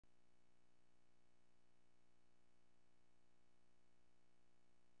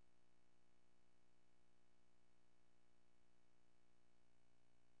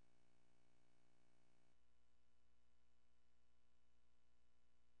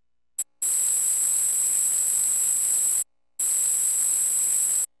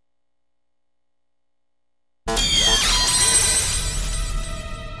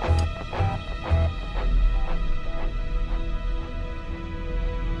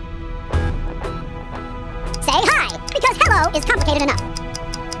hello is complicated enough.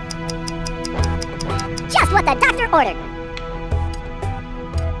 Just what the doctor ordered.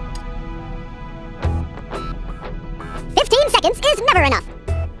 Seconds is never enough.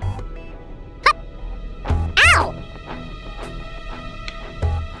 Hup. Ow!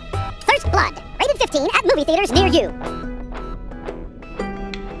 First Blood, rated 15 at movie theaters near you.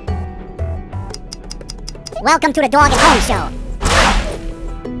 Welcome to the Dog and Home Show.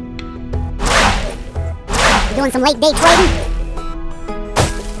 You doing some late day trading?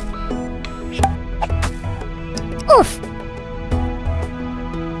 Oof!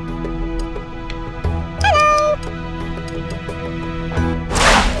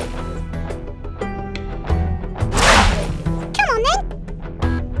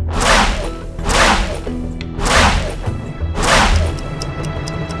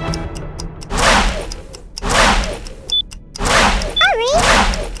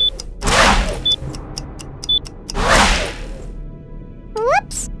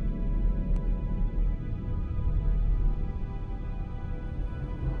 Whoops!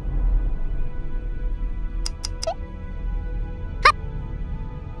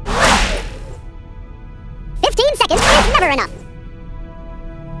 15 seconds is never enough.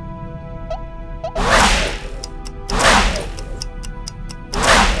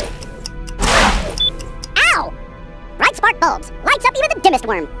 Ow! Bright spark bulbs lights up even the dimmest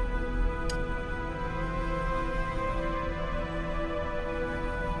worm.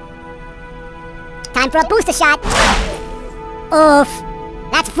 Time for a booster shot. Oof.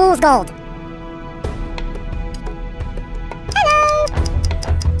 That's fool's gold. Hello.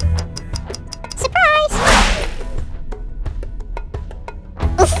 Surprise.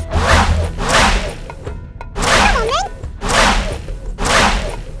 Oof. Come on, then.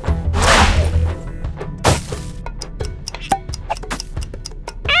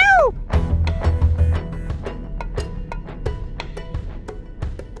 Ow.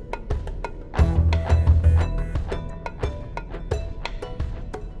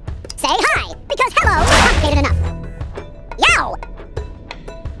 Say hi, because hello is complicated enough. Yow!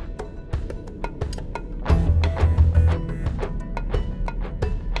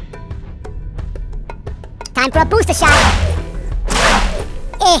 Time for a booster shot.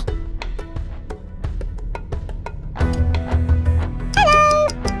 Hello!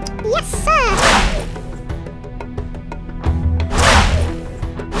 Yes, sir!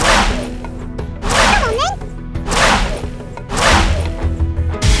 Come on, then.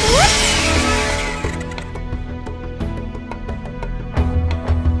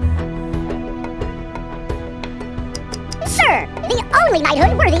 Sir, the only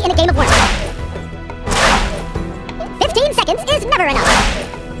knighthood worthy in a game of worms. 15 seconds is never enough.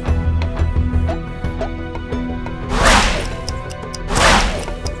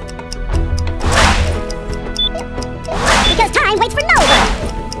 Because time waits for no one.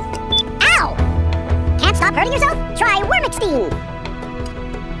 Ow! Can't stop hurting yourself? Try Wormixtine.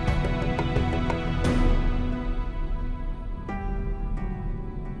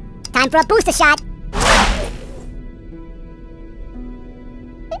 Time for a booster shot.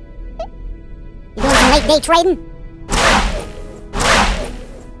 You doing some late day trading?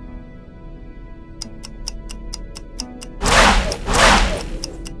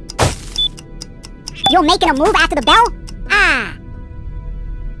 You're making a move after the bell? Ah!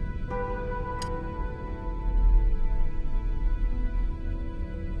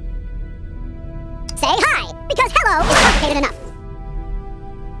 Say hi, because hello is complicated enough.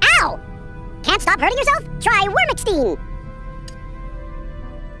 Ow! Can't stop hurting yourself? Try Wormixtine.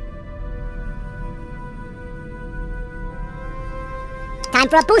 Time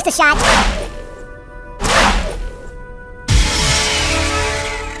for a booster shot.